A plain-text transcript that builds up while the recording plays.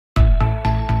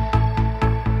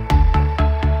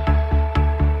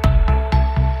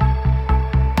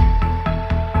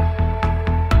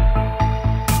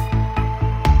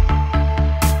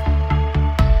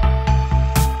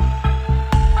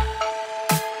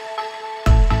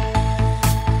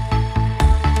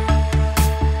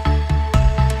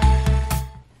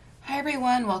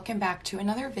welcome back to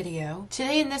another video.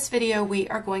 Today in this video we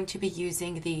are going to be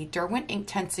using the Derwent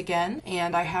Inktense again,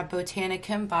 and I have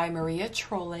Botanicum by Maria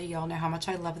Trolle. Y'all know how much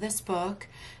I love this book,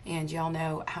 and y'all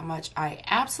know how much I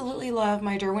absolutely love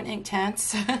my Derwent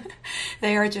Inktense.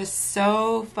 They are just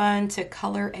so fun to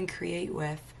color and create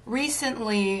with.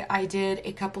 Recently, I did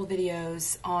a couple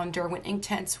videos on Derwent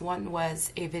Inktense. One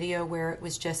was a video where it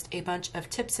was just a bunch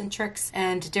of tips and tricks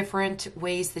and different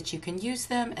ways that you can use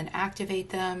them and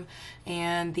activate them.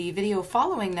 And the video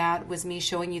following that was me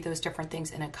showing you those different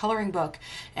things in a coloring book.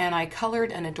 And I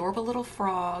colored an adorable little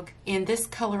frog in this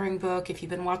coloring book. If you've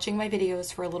been watching my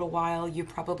videos for a little while, you've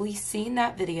probably seen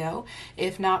that video.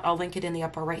 If not, I'll link it in the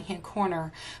upper right-hand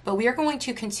corner. But we are going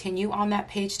to continue on that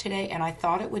page today, and I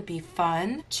thought it would be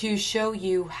fun to show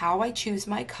you how I choose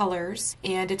my colors,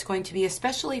 and it's going to be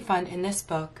especially fun in this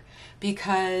book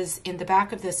because in the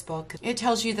back of this book it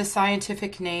tells you the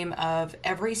scientific name of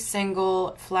every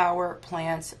single flower,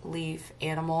 plant, leaf,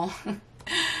 animal.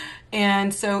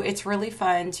 And so it's really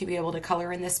fun to be able to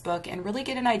color in this book and really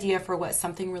get an idea for what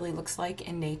something really looks like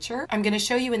in nature. I'm going to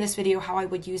show you in this video how I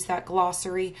would use that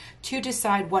glossary to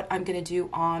decide what I'm going to do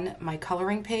on my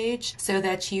coloring page so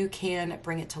that you can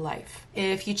bring it to life.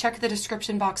 If you check the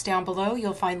description box down below,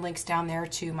 you'll find links down there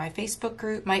to my Facebook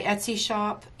group, my Etsy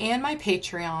shop, and my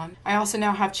Patreon. I also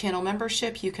now have channel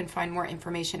membership. You can find more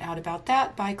information out about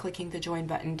that by clicking the join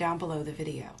button down below the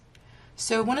video.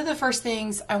 So one of the first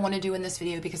things I want to do in this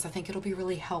video, because I think it'll be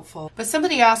really helpful, but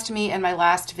somebody asked me in my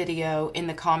last video in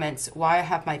the comments why I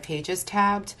have my pages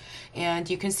tabbed, and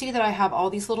you can see that I have all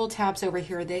these little tabs over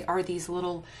here. They are these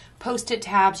little post-it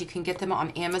tabs. You can get them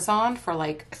on Amazon for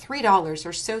like $3.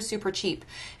 They're so super cheap,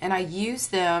 and I use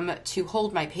them to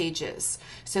hold my pages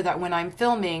so that when I'm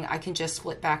filming I can just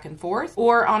flip back and forth,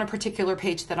 or on a particular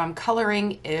page that I'm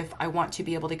coloring if I want to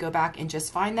be able to go back and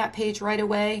just find that page right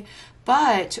away.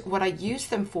 But what I use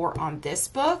them for on this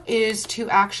book is to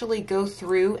actually go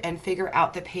through and figure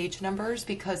out the page numbers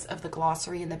because of the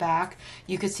glossary in the back.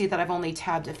 You can see that I've only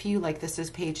tabbed a few, like this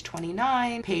is page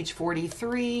 29, page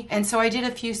 43. And so I did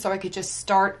a few so I could just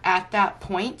start at that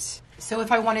point. So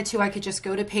if I wanted to, I could just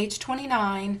go to page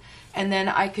 29 and then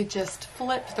I could just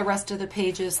flip the rest of the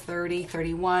pages 30,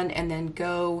 31, and then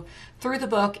go through the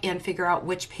book and figure out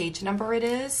which page number it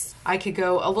is. I could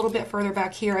go a little bit further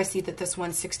back here. I see that this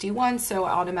one's 61, so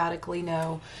I automatically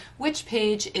know which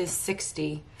page is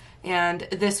 60. And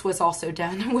this was also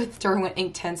done with Derwent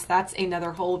Inktense. That's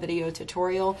another whole video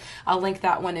tutorial. I'll link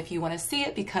that one if you want to see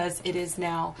it because it is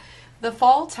now the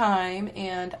fall time,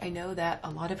 and I know that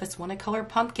a lot of us want to color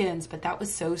pumpkins, but that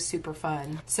was so super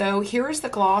fun. So here is the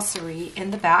glossary in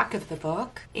the back of the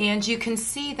book, and you can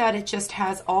see that it just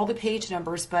has all the page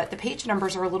numbers, but the page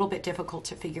numbers are a little bit difficult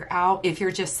to figure out if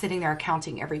you're just sitting there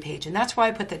counting every page, and that's why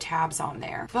I put the tabs on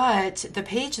there. But the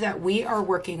page that we are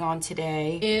working on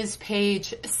today is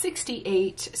page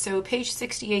 68. So page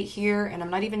 68 here, and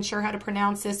I'm not even sure how to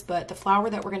pronounce this, but the flower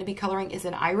that we're going to be coloring is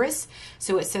an iris.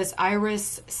 So it says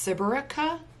Iris Siberica.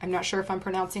 I'm not sure if I'm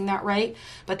pronouncing that right,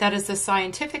 but that is the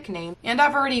scientific name. And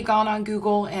I've already gone on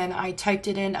Google and I typed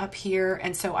it in up here,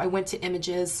 and so I went to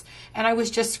images and I was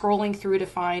just scrolling through to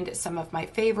find some of my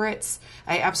favorites.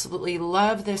 I absolutely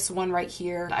love this one right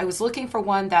here. I was looking for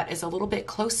one that is a little bit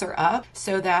closer up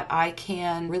so that I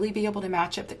can really be able to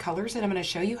match up the colors, and I'm going to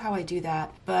show you how I do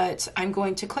that. But I'm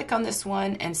going to click on this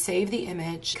one and save the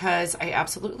image because I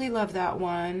absolutely love that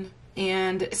one.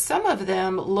 And some of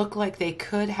them look like they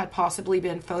could have possibly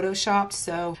been photoshopped,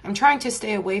 so I'm trying to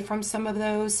stay away from some of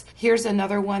those. Here's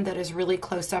another one that is really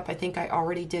close up. I think I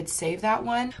already did save that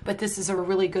one, but this is a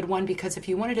really good one because if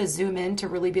you wanted to zoom in to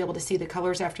really be able to see the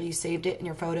colors after you saved it in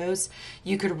your photos,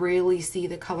 you could really see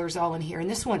the colors all in here. And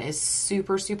this one is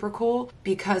super, super cool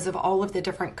because of all of the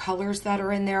different colors that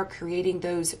are in there, creating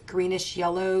those greenish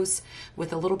yellows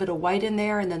with a little bit of white in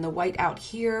there, and then the white out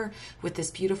here with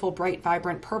this beautiful, bright,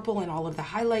 vibrant purple and all of the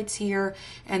highlights here,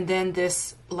 and then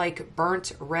this like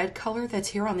burnt red color that's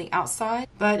here on the outside.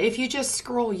 But if you just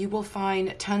scroll, you will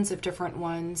find tons of different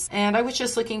ones, and I was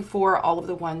just looking for all of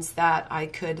the ones that I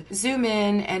could zoom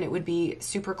in and it would be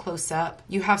super close up.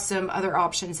 You have some other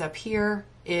options up here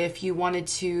if you wanted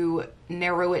to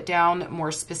narrow it down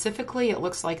more specifically. It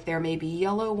looks like there may be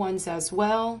yellow ones as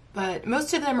well, but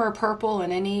most of them are purple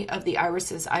in any of the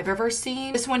irises I've ever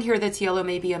seen. This one here that's yellow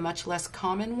may be a much less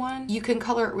common one. You can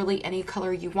color it really any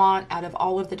color you want out of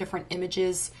all of the different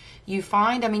images you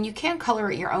find. I mean, you can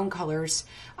color it your own colors.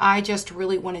 I just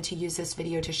really wanted to use this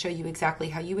video to show you exactly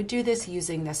how you would do this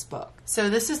using this book. So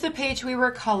this is the page we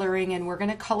were coloring, and we're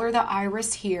going to color the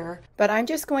iris here, but I'm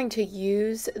just going to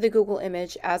use the Google image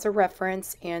image as a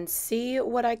reference and see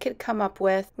what I could come up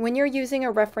with. When you're using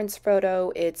a reference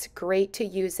photo, it's great to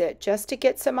use it just to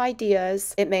get some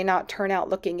ideas. It may not turn out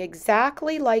looking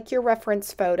exactly like your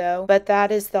reference photo, but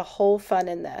that is the whole fun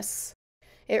in this.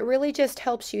 It really just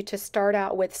helps you to start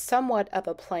out with somewhat of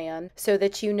a plan so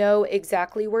that you know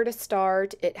exactly where to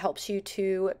start. It helps you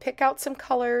to pick out some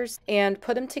colors and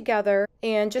put them together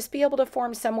and just be able to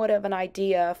form somewhat of an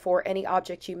idea for any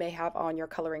object you may have on your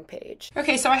coloring page.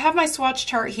 Okay, so I have my swatch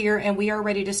chart here and we are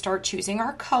ready to start choosing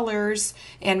our colors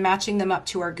and matching them up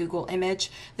to our Google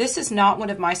image. This is not one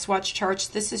of my swatch charts.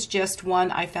 This is just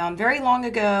one I found very long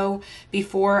ago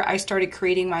before I started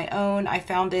creating my own. I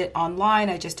found it online.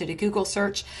 I just did a Google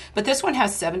search. But this one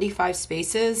has 75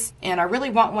 spaces and I really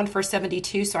want one for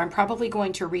 72, so I'm probably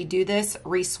going to redo this,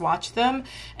 re-swatch them,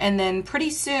 and then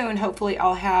pretty soon hopefully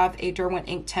I'll have a Derwent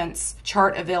Inktense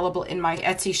chart available in my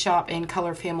Etsy shop in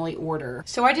color family order.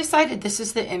 So I decided this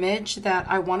is the image that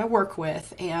I want to work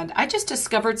with, and I just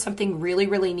discovered something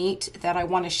really neat that I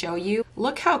want to show you.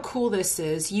 Look how cool this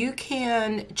is. You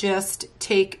can just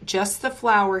take just the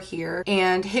flower here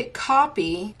and hit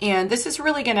copy, and this is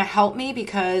really going to help me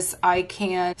because I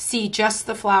can see just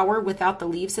the flower without the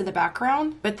leaves in the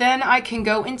background. But then I can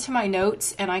go into my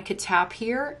notes and I could tap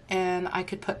here and I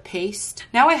could put paste.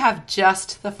 Now I have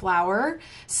just the flower,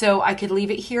 so I could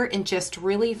leave it here and just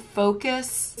really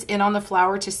focus in on the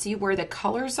flower to see where the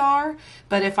colors are.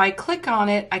 But if I click on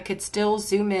it, I could still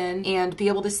zoom in and be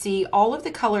able to see all of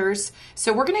the colors.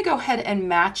 So we're going to go ahead and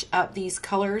match up these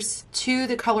colors to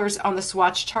the colors on the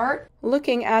swatch chart.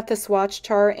 Looking at the swatch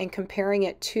chart and comparing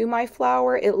it to my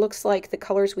flower, it looks like the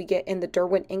colors we get in the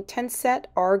Derwent Inktense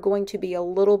set are going to be a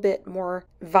little bit more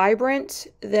vibrant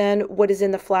than what is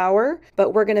in the flower,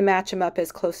 but we're going to match them up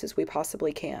as close as we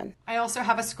possibly can. I also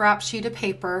have a scrap sheet of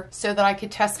paper so that I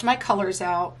could test my colors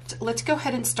out. Let's go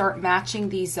ahead and start matching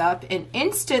these up, and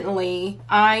instantly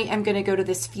I am going to go to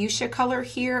this fuchsia color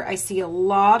here. I see a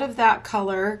lot of that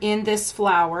color in this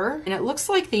flower, and it looks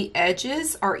like the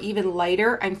edges are even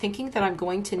lighter. I'm thinking that I'm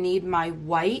going to need my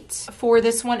white for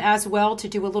this one as well to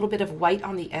do a little bit of white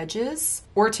on the edges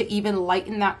or to even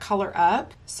lighten that color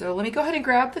up. So let me go ahead and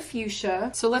grab the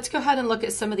fuchsia. So let's go ahead and look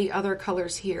at some of the other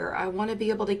colors here. I want to be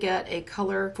able to get a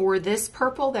color for this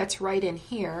purple that's right in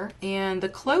here. And the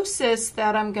closest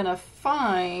that I'm going to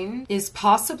find is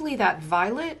possibly that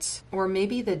violet or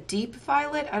maybe the deep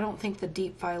violet. I don't think the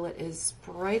deep violet is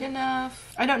bright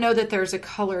enough. I don't know that there's a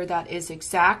color that is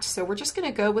exact, so we're just going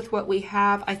to go with what we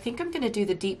have. I think I'm going to do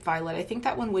the deep violet. I think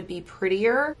that one would be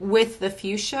prettier with the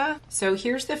fuchsia. So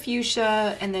here's the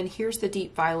fuchsia and then here's the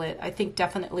deep violet. I think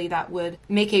definitely that would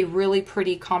make a really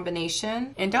pretty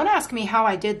combination. And don't ask me how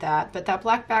I did that, but that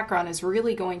black background is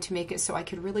really going to make it so I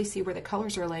could really see where the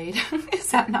colors are laid.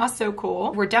 Is that not so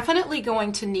cool? We're definitely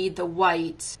going to need the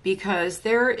white because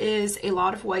there is a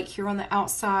lot of white here on the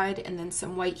outside and then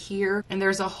some white here, and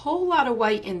there's a whole lot of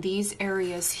white in these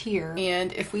areas here.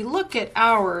 And if we look at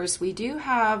ours, we do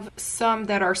have some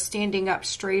that are standing up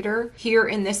straighter here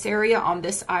in this area on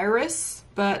this iris.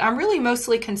 But I'm really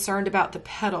mostly concerned about the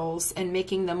petals and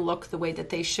making them look the way that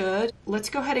they should. Let's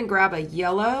go ahead and grab a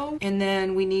yellow, and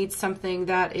then we need something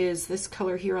that is this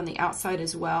color here on the outside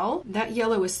as well. That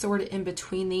yellow is sort of in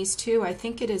between these two. I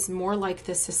think it is more like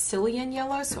the Sicilian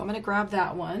yellow, so I'm going to grab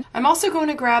that one. I'm also going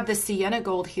to grab the sienna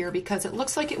gold here because it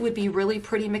looks like it would be really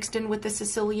pretty mixed in with the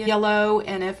Sicilian yellow,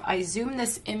 and if I zoom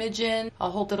this image in,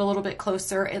 I'll hold it a little bit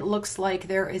closer, it looks like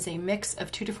there is a mix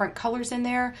of two different colors in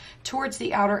there towards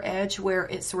the outer edge where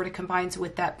it sort of combines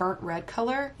with that burnt red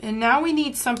color. And now we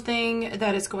need something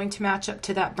that is going to match up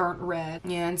to that burnt red.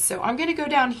 And so I'm going to go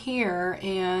down here,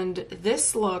 and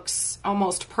this looks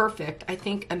almost perfect. I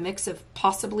think a mix of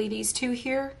possibly these two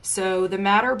here. So the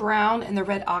madder brown and the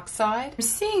red oxide. I'm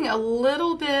seeing a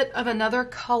little bit of another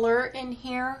color in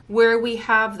here where we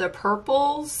have the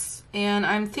purples. And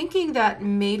I'm thinking that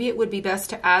maybe it would be best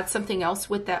to add something else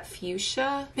with that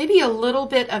fuchsia. Maybe a little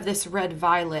bit of this red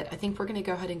violet. I think we're going to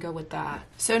go ahead and go with that.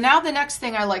 So now the next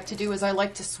thing I like to do is I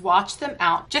like to swatch them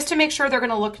out just to make sure they're going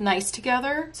to look nice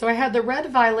together. So I had the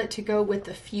red violet to go with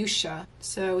the fuchsia.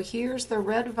 So here's the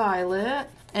red violet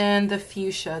and the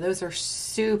fuchsia. Those are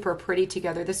super pretty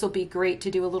together. This will be great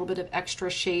to do a little bit of extra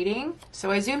shading. So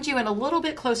I zoomed you in a little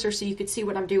bit closer so you could see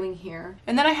what I'm doing here.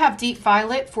 And then I have deep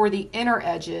violet for the inner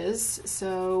edges.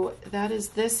 So that is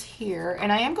this here. And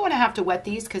I am going to have to wet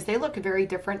these because they look very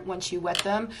different once you wet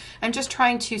them. I'm just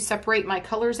trying to separate my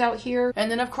colors out here. And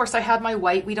then of course I had my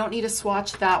white. We don't need to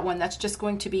swatch that one. That's just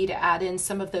going to be to add in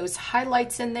some of those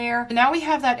highlights in there. And now we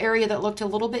have that area that looked a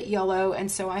little bit yellow. And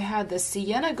so I had the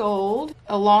sienna gold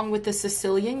along with the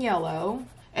Sicilian yellow.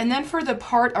 And then for the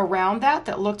part around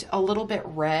that looked a little bit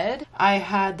red, I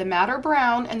had the madder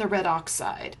brown and the red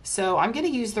oxide. So I'm going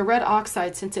to use the red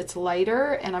oxide since it's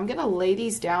lighter, and I'm going to lay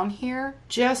these down here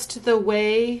just the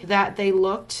way that they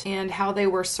looked and how they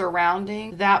were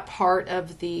surrounding that part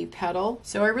of the petal.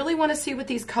 So I really want to see what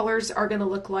these colors are going to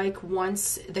look like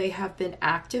once they have been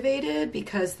activated,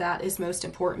 because that is most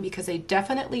important, because they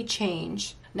definitely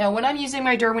change. Now when I'm using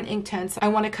my Derwent Inktense, I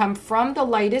want to come from the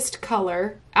lightest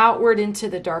color outward into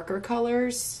the darker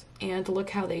colors, and look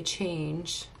how they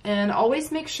change. And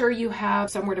always make sure you have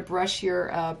somewhere to brush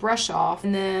your brush off.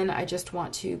 And then I just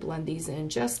want to blend these in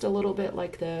just a little bit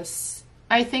like this.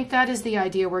 I think that is the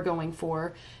idea we're going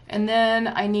for. And then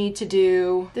I need to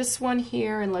do this one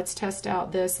here, and let's test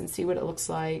out this and see what it looks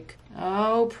like.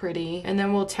 Oh, pretty. And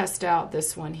then we'll test out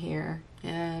this one here.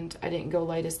 And I didn't go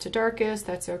lightest to darkest,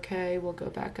 that's okay. We'll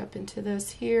go back up into this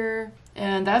here.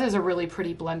 And that is a really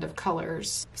pretty blend of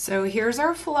colors. So here's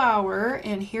our flower,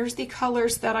 and here's the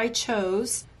colors that I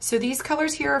chose. So these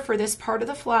colors here are for this part of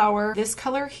the flower. This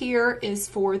color here is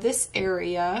for this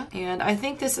area. And I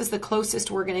think this is the closest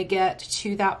we're gonna get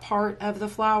to that part of the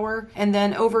flower. And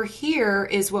then over here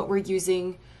is what we're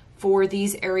using for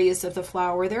these areas of the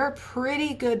flower. They're a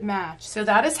pretty good match. So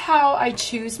that is how I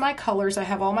choose my colors. I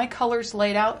have all my colors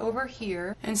laid out over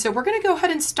here. And so we're gonna go ahead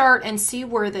and start and see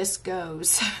where this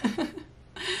goes.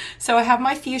 So I have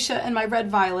my fuchsia and my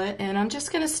red violet, and I'm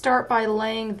just gonna start by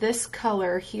laying this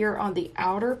color here on the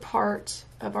outer part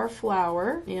of our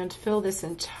flower and fill this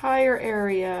entire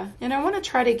area. And I want to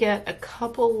try to get a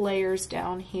couple layers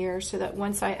down here so that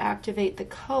once I activate the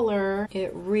color,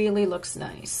 it really looks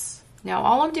nice. Now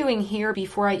all I'm doing here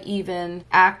before I even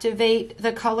activate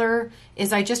the color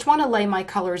is I just want to lay my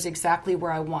colors exactly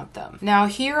where I want them. Now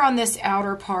here on this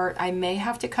outer part, I may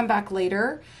have to come back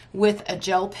later with a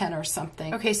gel pen or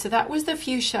something. Okay, so that was the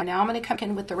fuchsia. Now I'm going to come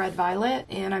in with the red violet,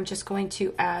 and I'm just going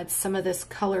to add some of this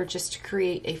color just to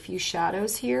create a few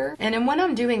shadows here. And then when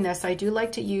I'm doing this, I do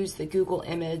like to use the Google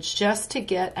image just to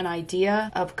get an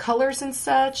idea of colors and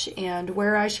such and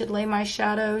where I should lay my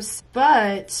shadows.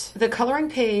 But the coloring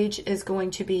page is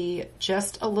going to be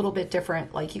just a little bit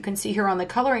different. Like you can see here on the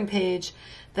coloring page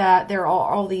that there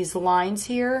are all these lines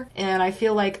here, and I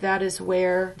feel like that is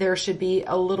where there should be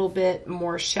a little bit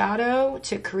more shadow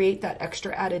to create that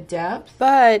extra added depth.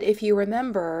 But if you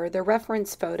remember, the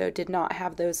reference photo did not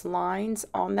have those lines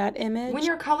on that image. When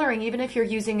you're coloring, even if you're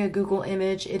using a Google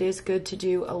image, it is good to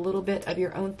do a little bit of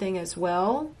your own thing as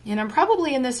well. And I'm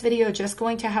probably in this video just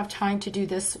going to have time to do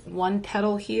this one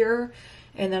petal here,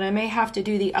 and then I may have to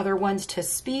do the other ones to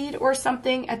speed or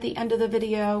something at the end of the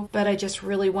video, but I just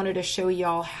really wanted to show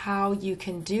y'all how you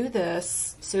can do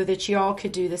this so that y'all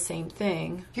could do the same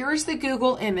thing. Here's the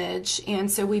Google image,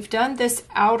 and so we've done this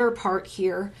outer part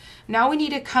here. Now we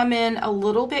need to come in a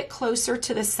little bit closer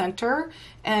to the center,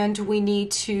 and we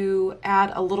need to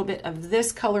add a little bit of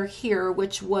this color here,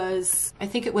 which was, I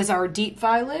think it was our deep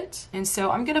violet. And so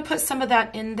I'm gonna put some of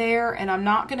that in there, and I'm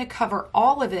not gonna cover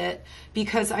all of it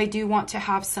because I do want to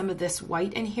have some of this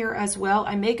white in here as well.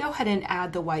 I may go ahead and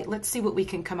add the white. Let's see what we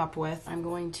can come up with. I'm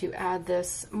going to add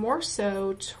this more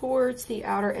so towards the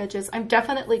outer edges. I'm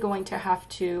definitely going to have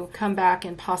to come back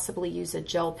and possibly use a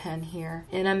gel pen here.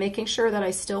 And I'm making sure that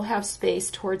I still have space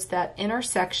towards that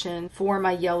intersection for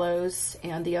my yellows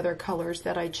and the other colors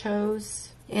that I chose.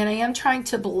 And I am trying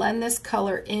to blend this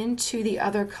color into the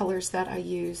other colors that I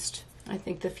used. I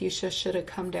think the fuchsia should have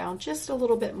come down just a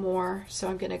little bit more. So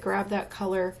I'm going to grab that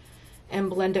color and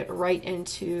blend it right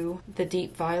into the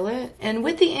deep violet. And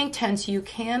with the Inktense, you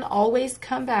can always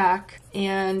come back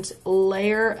and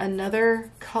layer another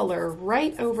color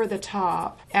right over the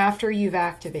top after you've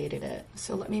activated it.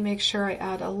 So let me make sure I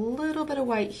add a little bit of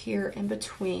white here in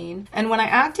between. And when I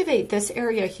activate this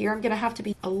area here, I'm gonna have to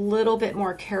be a little bit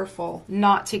more careful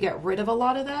not to get rid of a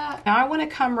lot of that. Now I wanna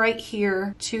come right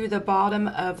here to the bottom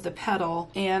of the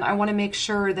petal, and I wanna make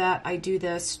sure that I do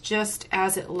this just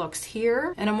as it looks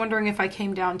here. And I'm wondering if I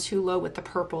came down too low with the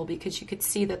purple, because you could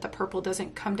see that the purple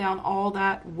doesn't come down all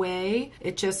that way.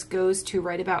 It just goes to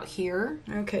right about here.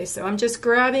 Okay, so I'm just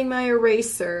grabbing my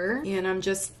eraser and I'm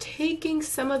just taking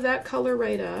some of that color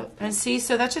right up. And see,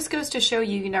 so that just goes to show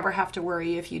you never have to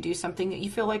worry if you do something that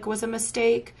you feel like was a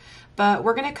mistake. But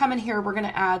we're gonna come in here, we're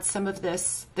gonna add some of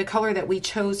this, the color that we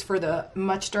chose for the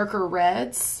much darker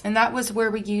reds. And that was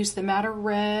where we used the madder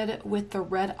red with the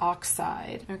red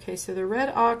oxide. Okay, so the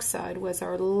red oxide was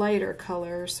our lighter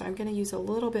color, so I'm gonna use a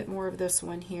little bit more of this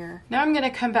one here. Now I'm gonna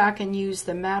come back and use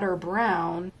the madder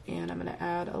brown, and I'm gonna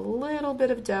add a little bit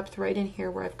of depth right in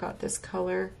here where I've got this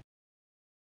color.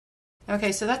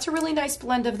 Okay, so that's a really nice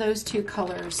blend of those two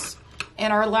colors.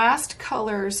 And our last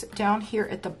colors down here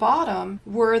at the bottom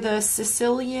were the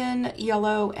Sicilian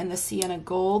yellow and the sienna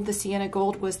gold. The sienna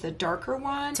gold was the darker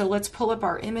one. So let's pull up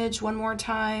our image one more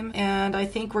time. And I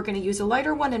think we're going to use a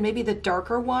lighter one and maybe the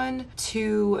darker one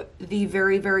to the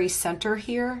very, very center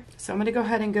here. So I'm going to go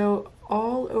ahead and go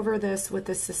all over this with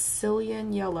the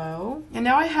Sicilian yellow. And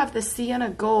now I have the sienna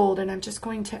gold, and I'm just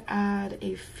going to add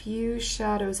a few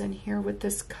shadows in here with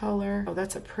this color. Oh,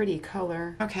 that's a pretty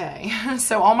color. Okay,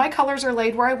 so all my colors are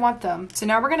laid where I want them. So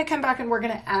now we're going to come back and we're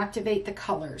going to activate the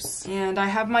colors. And I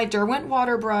have my Derwent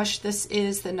water brush. This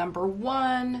is the number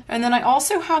 1. And then I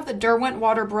also have the Derwent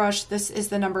water brush. This is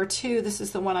the number 2. This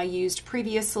is the one I used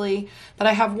previously. But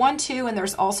I have 1, 2, and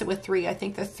there's also a 3. I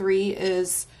think the 3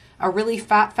 is a really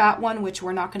fat one, which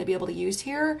we're not going to be able to use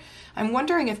here. I'm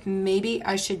wondering if maybe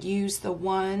I should use the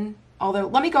 1, although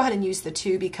let me go ahead and use the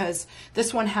 2 because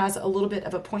this one has a little bit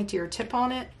of a pointier tip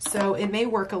on it, so it may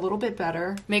work a little bit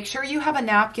better. Make sure you have a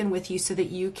napkin with you so that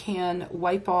you can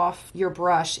wipe off your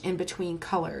brush in between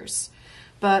colors.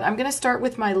 But I'm going to start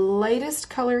with my lightest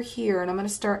color here, and I'm going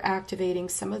to start activating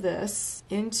some of this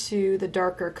into the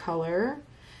darker color.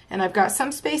 And I've got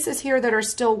some spaces here that are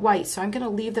still white, so I'm going to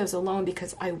leave those alone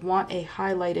because I want a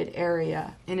highlighted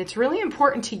area. And it's really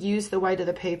important to use the white of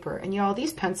the paper. And y'all,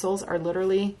 these pencils are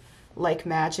literally like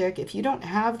magic. If you don't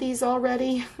have these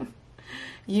already,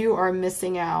 you are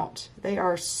missing out. They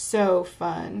are so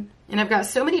fun. And I've got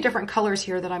so many different colors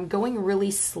here that I'm going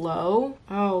really slow.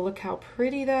 Oh, look how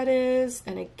pretty that is.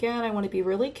 And again, I want to be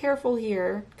really careful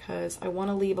here because I want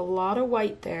to leave a lot of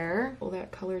white there. Pull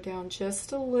that color down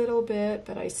just a little bit,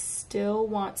 but I still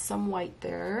want some white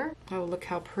there. Oh, look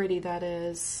how pretty that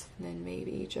is. And then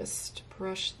maybe just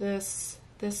brush this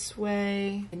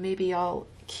way, and maybe I'll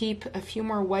keep a few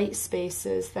more white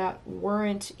spaces that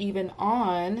weren't even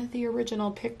on the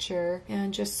original picture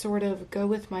and just sort of go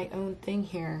with my own thing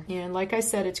here. And like I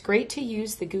said, it's great to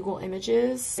use the Google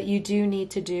Images, but you do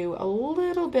need to do a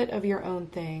little bit of your own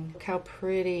thing. Look how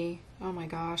pretty. Oh my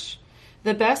gosh.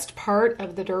 The best part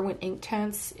of the Derwent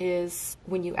Inktense is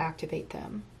when you activate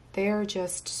them. They're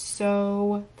just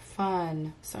so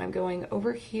fun. So I'm going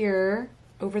over here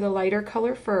over the lighter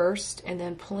color first and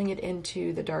then pulling it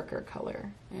into the darker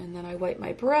color. And then I wipe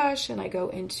my brush and I go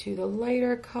into the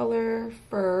lighter color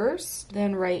first,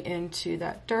 then right into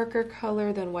that darker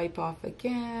color, then wipe off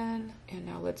again. And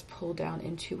now let's pull down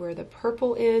into where the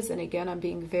purple is. And again, I'm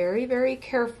being very, very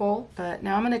careful. But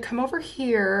now I'm going to come over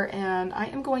here and I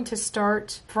am going to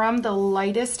start from the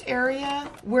lightest area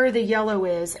where the yellow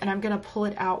is, and I'm going to pull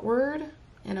it outward.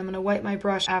 And I'm going to wipe my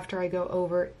brush after I go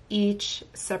over each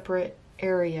separate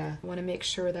area. I want to make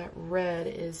sure that red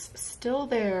is still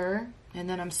there, and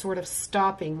then I'm sort of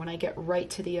stopping when I get right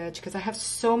to the edge because I have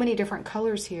so many different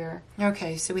colors here.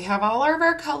 Okay, so we have all of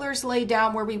our colors laid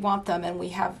down where we want them, and we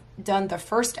have done the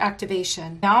first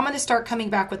activation. Now I'm going to start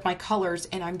coming back with my colors,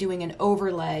 and I'm doing an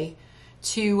overlay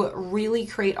to really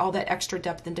create all that extra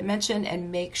depth and dimension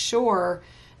and make sure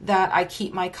that I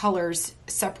keep my colors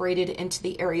separated into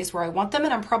the areas where I want them.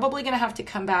 And I'm probably going to have to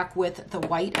come back with the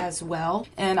white as well.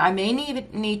 And I may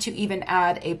need to even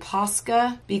add a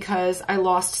Posca because I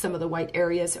lost some of the white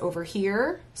areas over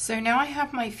here. So now I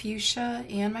have my fuchsia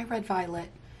and my red violet.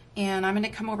 And I'm going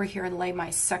to come over here and lay my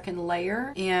second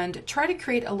layer and try to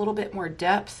create a little bit more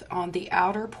depth on the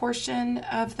outer portion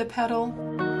of the petal.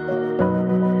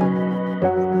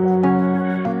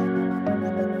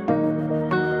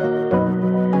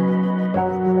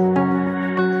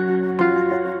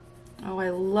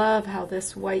 Love how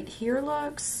this white here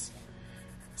looks.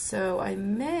 So I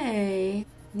may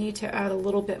need to add a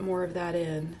little bit more of that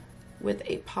in with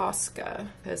a Posca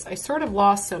because I sort of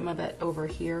lost some of it over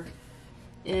here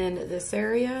in this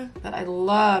area, but I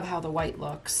love how the white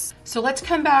looks. So let's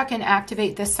come back and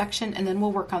activate this section, and then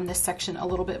we'll work on this section a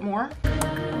little bit more.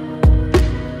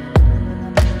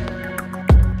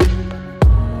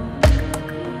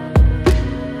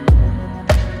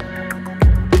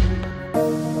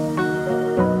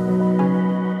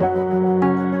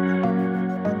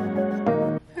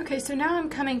 So now I'm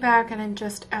coming back and I'm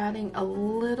just adding a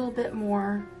little bit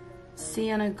more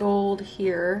sienna gold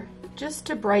here just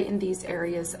to brighten these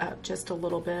areas up just a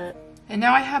little bit. And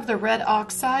now I have the red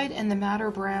oxide and the madder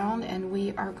brown, and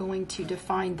we are going to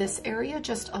define this area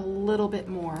just a little bit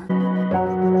more. I'm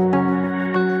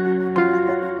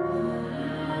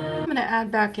going to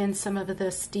add back in some of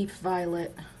this deep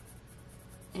violet,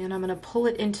 and I'm going to pull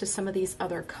it into some of these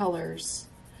other colors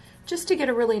just to get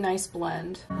a really nice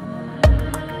blend.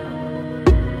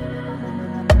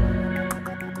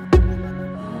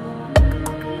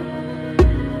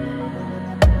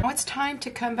 What's it's time to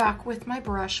come back with my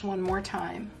brush one more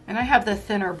time. And I have the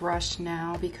thinner brush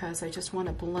now because I just want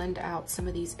to blend out some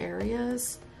of these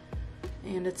areas.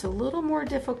 And it's a little more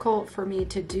difficult for me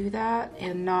to do that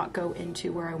and not go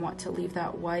into where I want to leave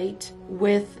that white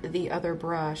with the other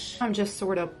brush. I'm just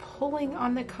sort of pulling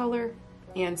on the color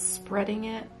and spreading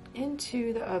it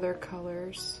into the other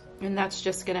colors. And that's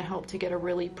just going to help to get a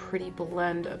really pretty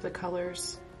blend of the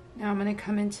colors. Now I'm going to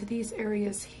come into these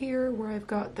areas here where I've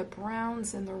got the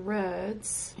browns and the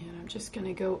reds, and I'm just going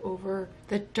to go over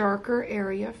the darker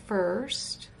area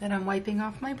first. Then I'm wiping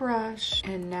off my brush,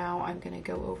 and now I'm going to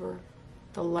go over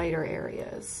the lighter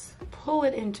areas. Pull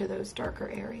it into those darker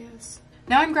areas.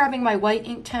 Now I'm grabbing my white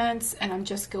Inktense and I'm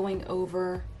just going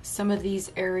over some of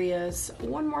these areas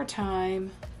one more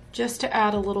time, just to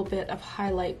add a little bit of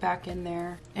highlight back in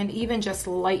there and even just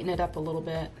lighten it up a little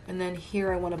bit. And then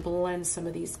here I want to blend some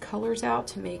of these colors out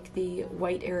to make the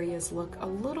white areas look a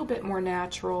little bit more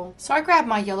natural. So I grabbed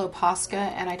my yellow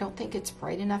Posca and I don't think it's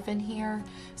bright enough in here.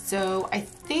 So I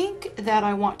think that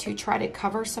I want to try to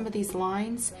cover some of these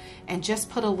lines and just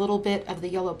put a little bit of the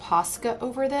yellow Posca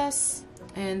over this.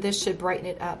 And this should brighten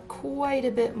it up quite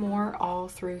a bit more all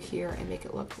through here and make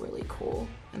it look really cool.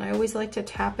 And I always like to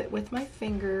tap it with my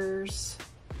fingers.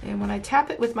 And when I tap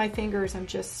it with my fingers, I'm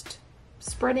just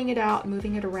spreading it out,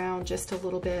 moving it around just a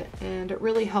little bit, and it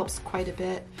really helps quite a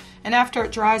bit. And after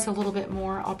it dries a little bit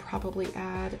more, I'll probably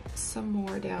add some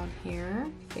more down here.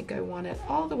 I think I want it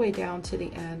all the way down to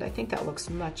the end. I think that looks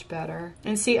much better.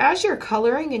 And see, as you're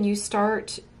coloring and you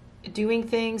start doing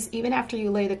things, even after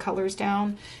you lay the colors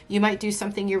down, you might do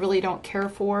something you really don't care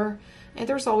for, and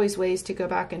there's always ways to go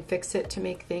back and fix it to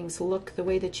make things look the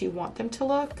way that you want them to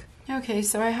look. Okay,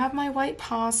 so I have my white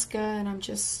Posca and I'm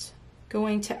just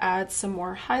going to add some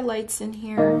more highlights in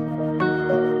here.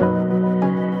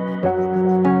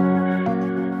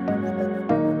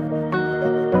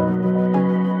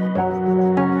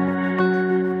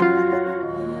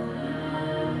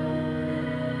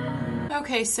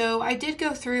 Okay, so I did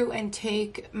go through and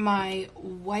take my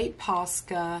white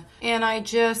Posca and I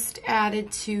just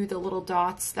added to the little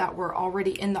dots that were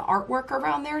already in the artwork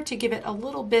around there to give it a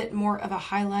little bit more of a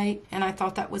highlight, and I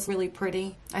thought that was really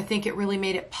pretty. I think it really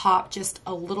made it pop just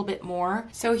a little bit more.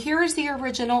 So here's the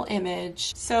original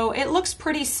image. So it looks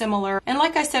pretty similar, and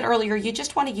like I said earlier, you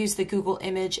just want to use the Google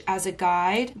image as a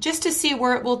guide just to see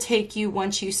where it will take you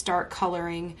once you start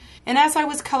coloring. And as I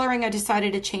was coloring, I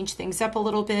decided to change things up a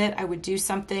little bit. I would do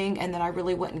something and then I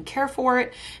really wouldn't care for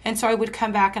it, and so I would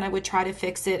come back and I would try to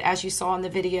fix it. As you saw in the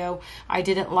video, I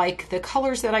didn't like the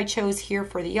colors that I chose here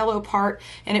for the yellow part,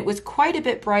 and it was quite a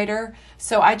bit brighter,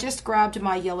 so I just grabbed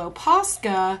my yellow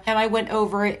Posca and I went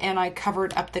over it and I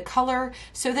covered up the color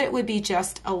so that it would be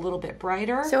just a little bit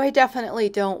brighter. So I definitely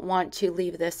don't want to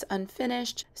leave this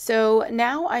unfinished. So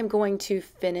now I'm going to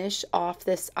finish off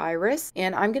this iris,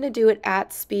 and I'm going to do it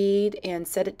at speed and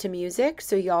set it to music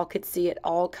so y'all could see it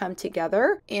all come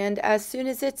together. And as soon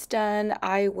as it's done,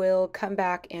 I will come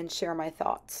back and share my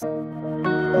thoughts.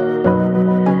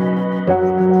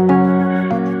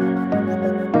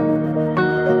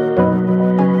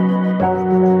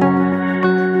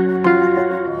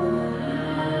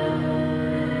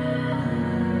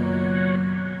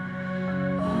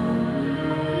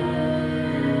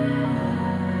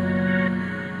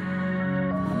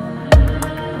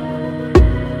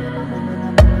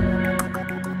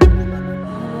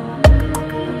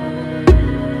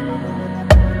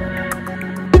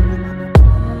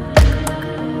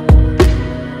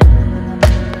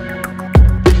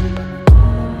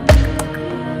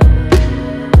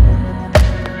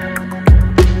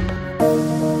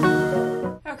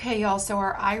 Okay, y'all, so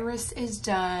our iris is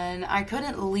done. I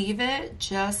couldn't leave it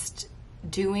just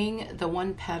doing the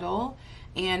one petal,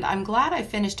 and I'm glad I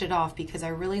finished it off because I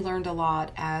really learned a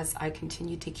lot as I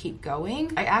continued to keep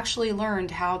going. I actually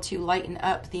learned how to lighten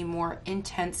up the more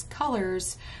intense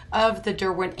colors of the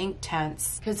Derwent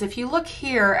Inktense. Because if you look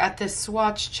here at this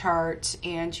swatch chart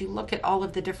and you look at all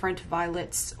of the different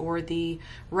violets or the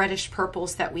reddish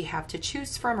purples that we have to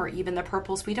choose from, or even the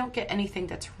purples, we don't get anything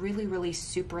that's really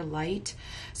super light.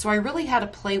 So I really had to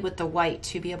play with the white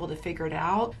to be able to figure it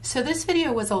out. So this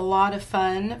video was a lot of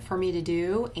fun for me to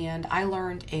do, and I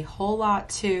learned a whole lot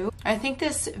too. I think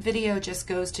this video just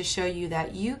goes to show you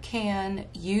that you can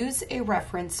use a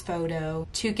reference photo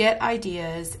to get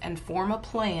ideas and form a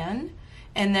plan,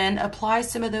 and then apply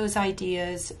some of those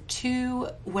ideas to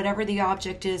whatever the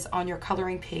object is on your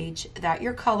coloring page that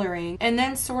you're coloring, and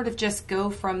then sort of just go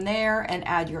from there and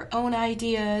add your own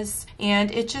ideas.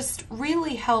 And it just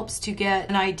really helps to get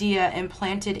an idea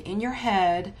implanted in your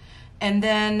head and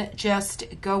then just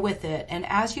go with it. And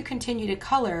as you continue to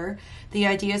color, the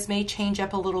ideas may change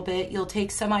up a little bit. You'll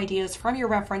take some ideas from your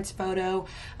reference photo,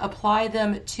 apply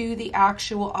them to the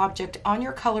actual object on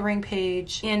your coloring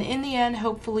page, and in the end,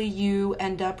 hopefully you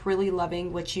end up really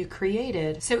loving what you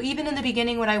created. So even in the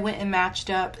beginning when I went and matched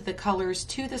up the colors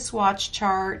to the swatch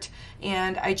chart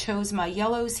and I chose my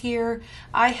yellows here,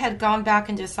 I had gone back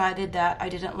and decided that I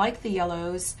didn't like the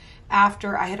yellows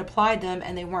after I had applied them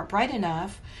and they weren't bright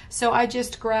enough. So I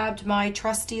just grabbed my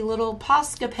trusty little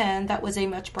Posca pen that was a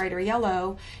much brighter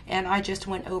yellow, and I just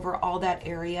went over all that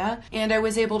area, and I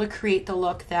was able to create the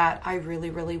look that I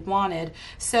really wanted.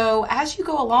 So as you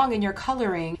go along in your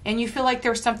coloring and you feel like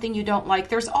there's something you don't like,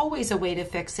 there's always a way to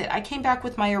fix it. I came back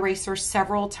with my eraser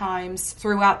several times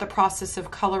throughout the process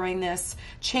of coloring this,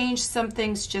 changed some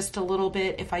things just a little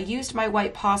bit. If I used my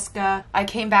white Posca, I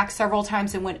came back several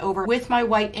times and went over with my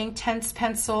white Inktense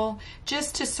pencil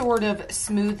just to sort of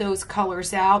smooth those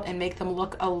colors out and make them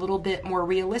look a little bit more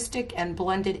realistic and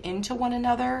blended into one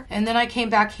another. And then I came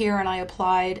back here and I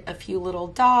applied a few little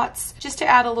dots just to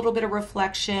add a little bit of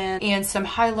reflection and some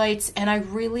highlights, and I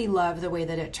really love the way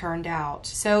that it turned out.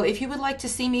 So if you would like to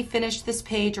see me finish this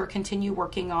page or continue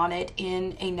working on it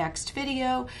in a next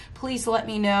video, please let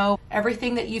me know.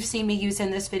 Everything that you've seen me use in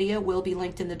this video will be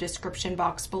linked in the description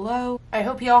box below. I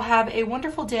hope you all have a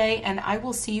wonderful day, and I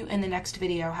will see you in the next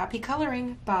video. Happy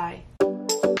coloring. Bye.